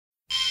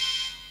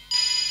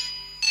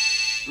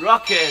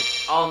Rocket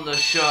on the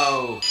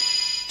show.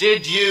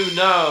 Did you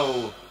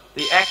know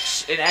the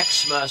X in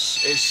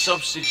Xmas is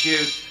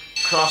substitute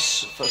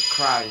cross for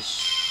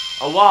Christ?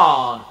 A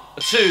one,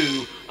 a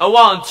two, a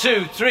 1,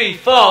 2, 3,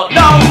 4.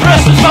 No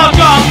Christmas for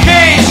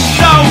donkeys!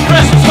 No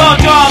Christmas for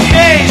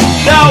donkeys!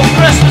 No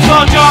Christmas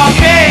for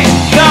donkeys!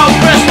 No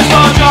Christmas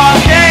for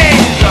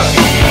donkeys!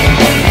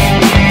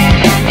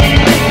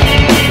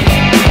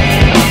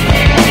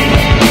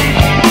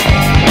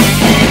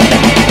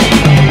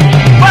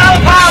 Well,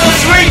 the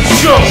powers reach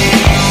you,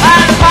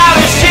 and the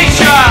powers teach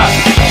you,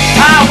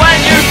 and when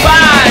you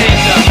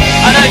find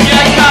and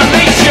again can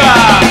reach you,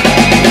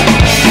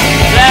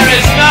 there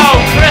is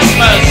no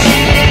Christmas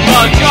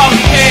for John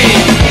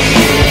Keys.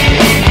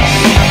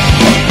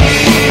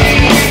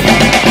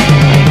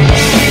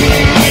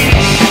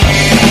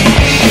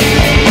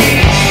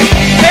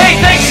 He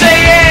thinks he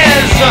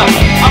is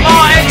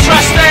more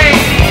interesting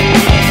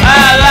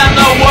than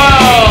the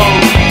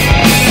world.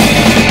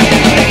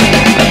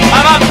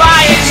 I'm a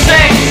buying 6,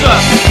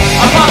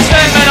 I'm not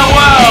staying in the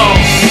world.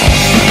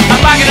 I'm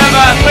backing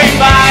over 3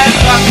 5s,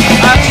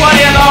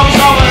 20 of those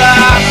over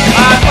there,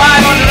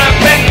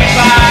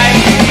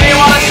 555. Do you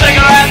want a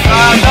cigarette?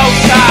 No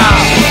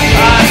time,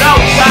 no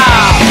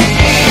time.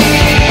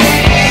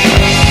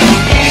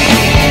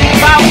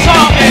 I'm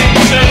talking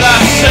to the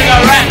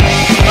cigarette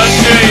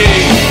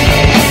machine.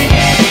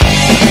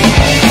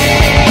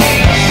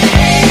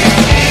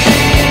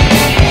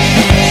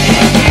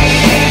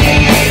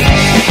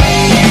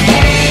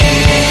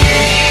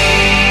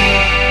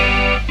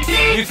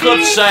 You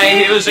could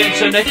say he was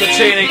into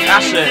nicotinic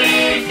acid.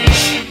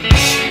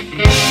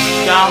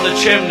 Down the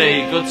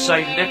chimney, good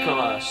St.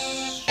 Nicholas.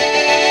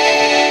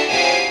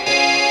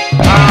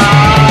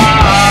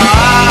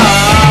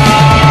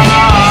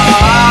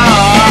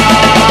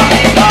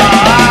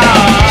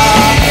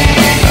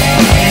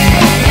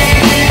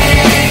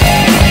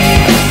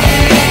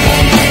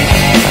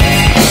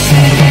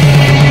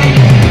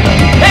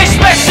 He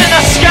spits in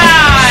the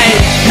sky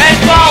and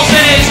falls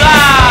in his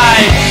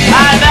eye,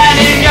 and then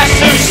he gets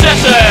to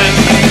sitting,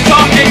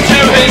 talking to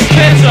his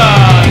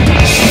kitten,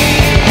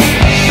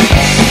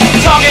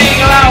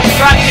 talking about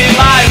Frankie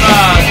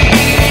Lyman.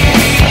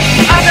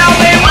 And tell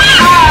me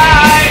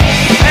why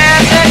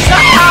is it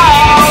so?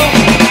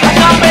 And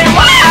tell me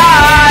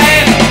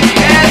why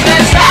is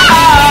it so?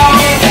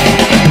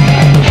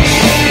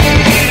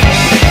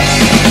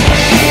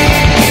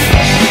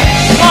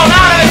 Blown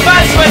out of his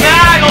face with the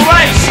idle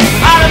race,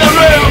 out of the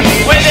room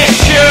with his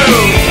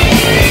shoe.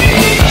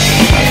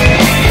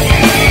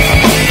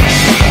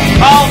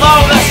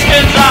 Although the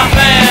skins are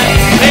thin,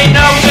 he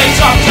knows it's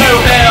up to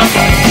him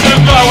to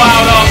go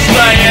out or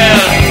stay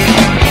in.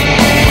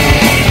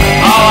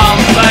 Oh, I'm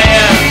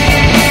saying.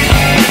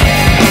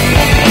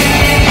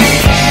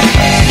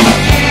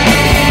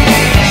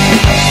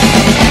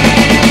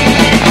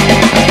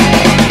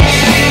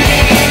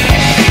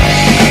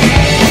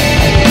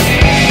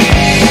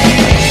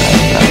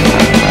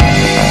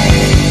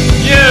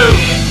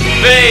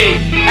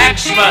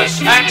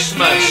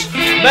 Xmas.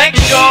 Make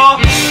sure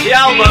the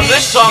album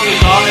this song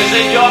is on is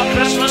in your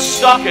Christmas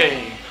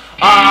stocking.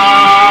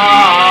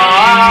 Ah.